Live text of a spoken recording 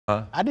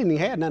I didn't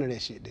even have none of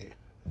that shit then.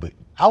 But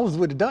I was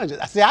with the Dungeons.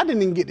 I said I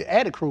didn't even get the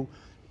Addy Crew.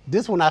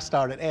 This when I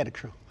started Addy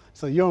Crew.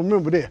 So you don't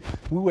remember that.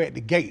 We were at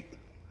the gate.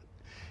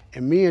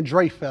 And me and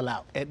Dre fell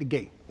out at the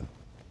gate.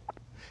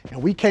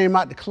 And we came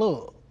out the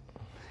club.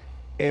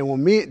 And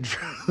when me and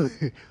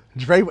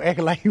Dre were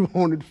acting like he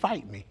wanted to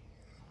fight me.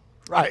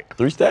 Right.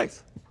 3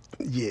 stacks?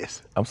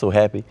 Yes. I'm so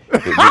happy.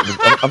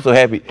 I'm so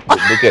happy.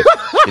 Look at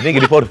the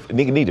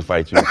nigga need to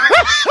fight you.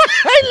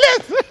 Hey,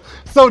 listen.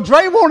 So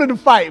Dre wanted to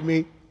fight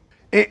me,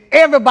 and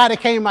everybody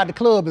came out the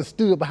club and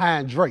stood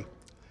behind Dre.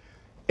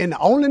 And the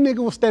only nigga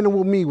was standing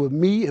with me was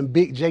me and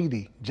Big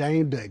JD,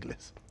 James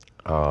Douglas.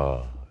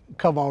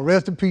 Come on,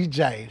 rest in peace,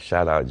 James.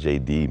 Shout out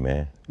JD,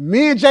 man.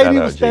 Me and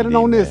JD was standing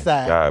on this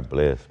side. God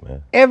bless,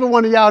 man. Every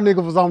one of y'all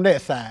niggas was on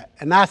that side.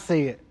 And I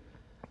said,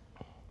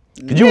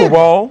 Cause you were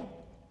wrong.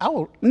 I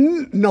was,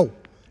 no.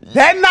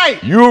 That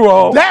night. You were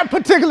wrong. That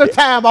particular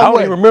time I don't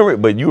even remember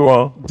it, but you were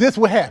wrong. This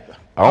what happened.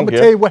 I'm gonna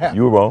tell you what happened.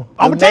 You were wrong.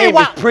 I'm gonna tell you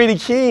why. Pretty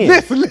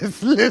kid.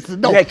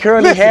 Listen. No. You had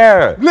curly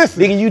hair.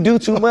 Listen. Nigga, you do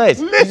too much.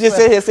 You just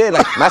sit here saying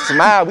like, my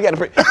smile, we gotta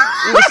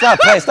you stop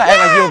playing, stop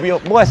acting like you don't be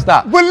on. Boy,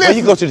 stop. But listen.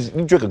 You go to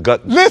you drink a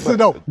gut. Listen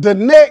though, the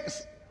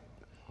next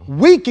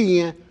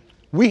weekend,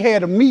 we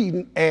had a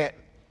meeting at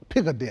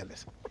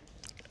Piccadilly's.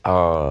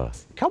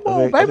 Come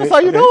on, baby, so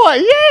you know what?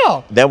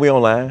 Yeah. Then we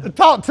online.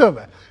 Talk to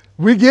me.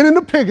 We get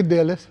into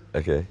Piccadilly's.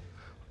 Okay.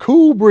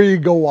 Cool Breeze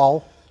go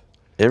off.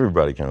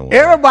 Everybody kind of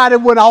Everybody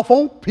went off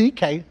on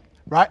PK,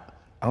 right?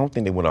 I don't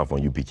think they went off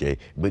on you, PK,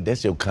 but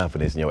that's your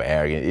confidence and your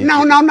arrogance.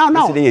 No.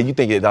 Yes, it is. You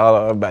think it's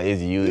all about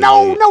is you.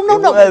 No.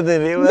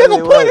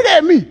 Nigga pointed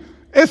at me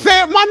and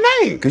said my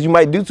name. Because you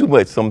might do too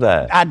much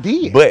sometimes. I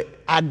did. But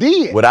I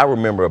did. What I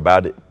remember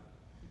about it,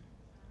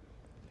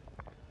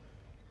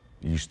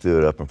 you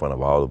stood up in front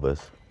of all of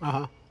us.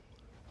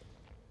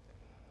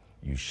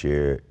 You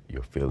shared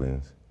your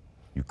feelings.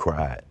 You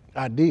cried.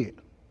 I did.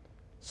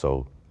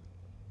 So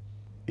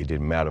it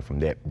didn't matter from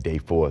that day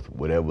forth,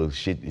 whatever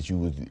shit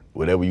that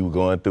whatever you were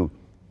going through.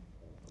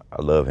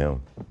 I love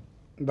him. Right.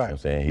 You know what I'm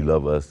saying? He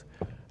loved us.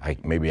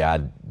 Maybe I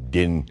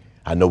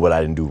know what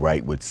I didn't do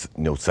right with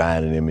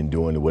signing him and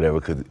doing it,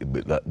 whatever,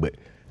 but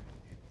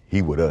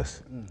he with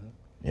us. You know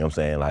what I'm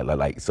saying?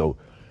 Like so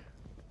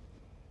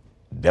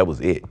that was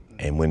it.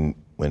 And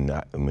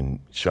when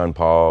Sean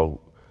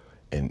Paul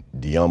and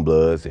the Young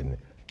Bloods and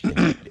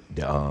the,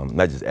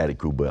 not just Addy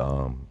Crew, but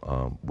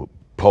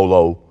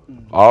Polo,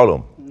 all of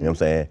them, you know what I'm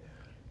saying?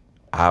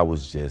 I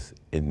was just,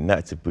 and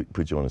not to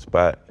put you on the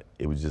spot,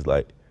 it was just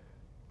like,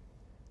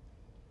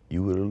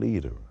 you were the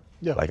leader,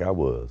 like I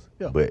was.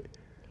 Yeah. But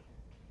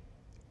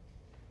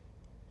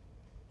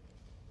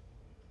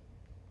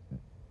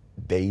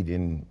they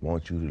didn't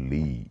want you to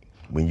lead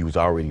when you was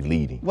already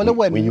leading. Well, it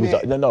wasn't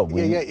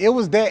that. It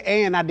was that,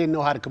 and I didn't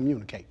know how to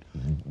communicate.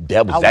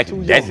 That's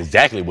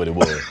exactly what it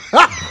was.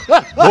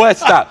 Boy,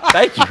 stop.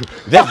 Thank you.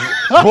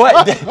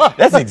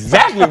 That's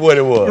exactly what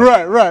it was.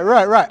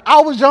 Right.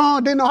 I was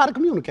young, didn't know how to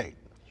communicate.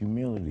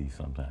 Humility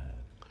sometimes.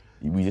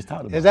 We just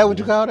talked about it. Is that what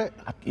you called it?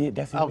 Yeah,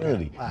 that's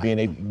humility. Right. Being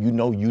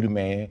able, you the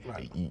man,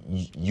 right.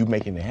 you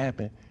making it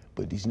happen,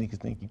 but these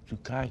niggas think you too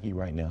cocky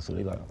right now, so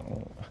they like,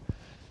 oh.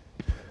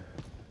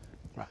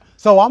 Right.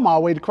 So I'm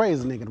always the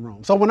crazy nigga in the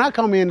room. So when I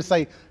come in and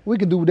say, we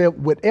can do that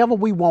whatever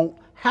we want,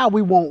 how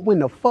we want, when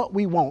the fuck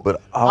we want,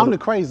 but I'm the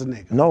crazy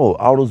nigga. No,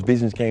 all those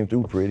visions came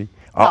through pretty.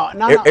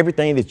 No.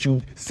 Everything that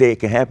you said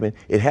can happen,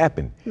 it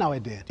happened. No,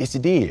 it did. Yes,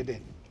 it did. It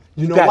did.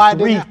 You know got why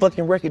 3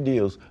 fucking record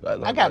deals.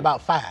 I got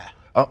about 5.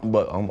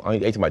 But I ain't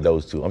talking about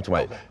those 2. I'm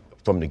talking about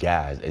from the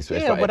guys.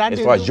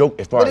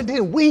 But it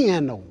didn't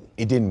win though.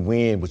 It didn't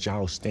win, but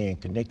y'all staying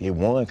connected. It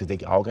won because they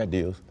all got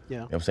deals. Yeah. You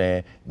know what I'm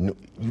saying? No,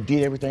 you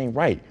did everything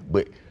right,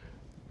 but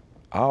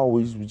I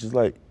always was just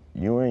like,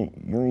 you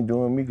ain't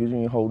doing me because you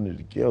ain't holding it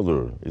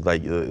together. It's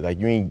like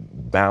you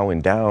ain't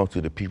bowing down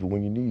to the people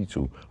when you need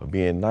to, or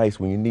being nice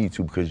when you need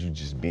to because you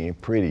just being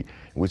pretty,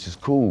 which is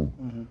cool.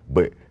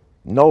 But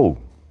no.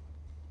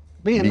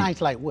 Being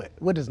nice like what?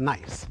 What is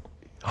nice?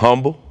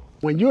 Humble.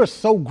 When you're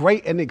so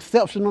great and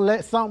exceptional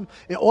at something,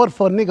 in order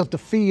for niggas to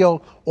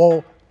feel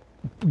or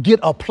get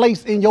a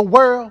place in your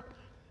world,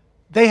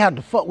 they have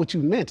to fuck with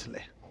you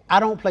mentally.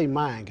 I don't play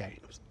mind games.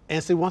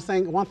 And see, one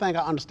thing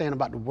I understand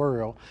about the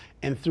world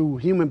and through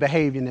human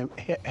behavior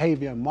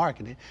and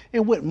marketing,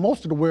 and what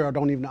most of the world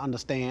don't even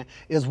understand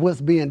is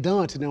what's being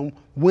done to them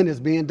when it's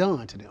being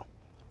done to them.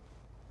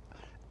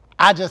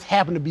 I just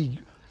happen to be.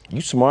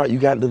 You smart, you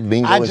got the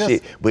lingo and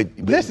shit. But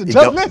listen,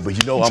 but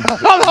you know I'm.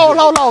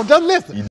 Hold on, just listen.